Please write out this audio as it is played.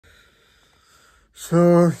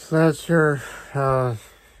So last year,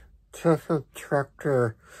 Tesla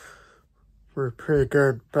tractor were pretty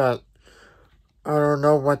good, but I don't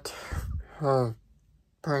know what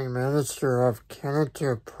Prime Minister of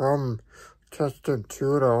Canada from Justin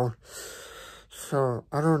Trudeau. So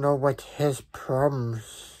I don't know what his problems.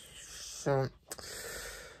 So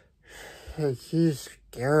he's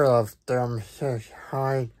scared of them. So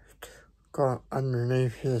hide, go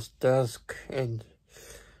underneath his desk and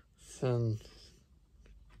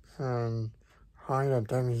hide of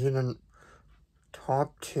them. He didn't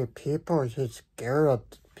talk to people. He's scared of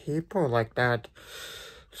people like that.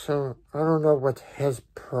 So I don't know what his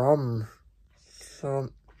problem. So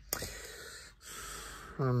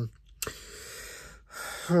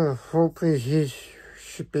hopefully he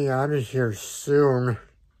should be out of here soon.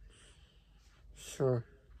 So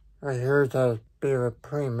I heard that be a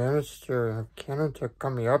Prime Minister of Canada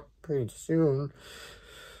coming up pretty soon.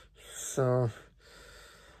 So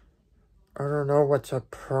I don't know what the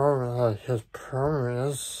problem, his problem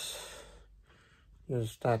is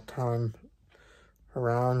that time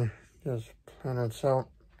around this planet. So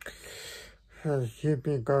he'd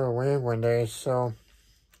be going away one day. So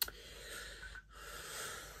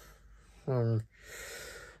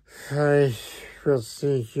I will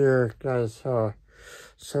see you guys.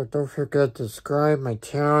 So don't forget to subscribe my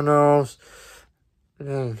channels.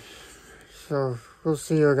 And so we'll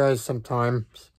see you guys sometimes.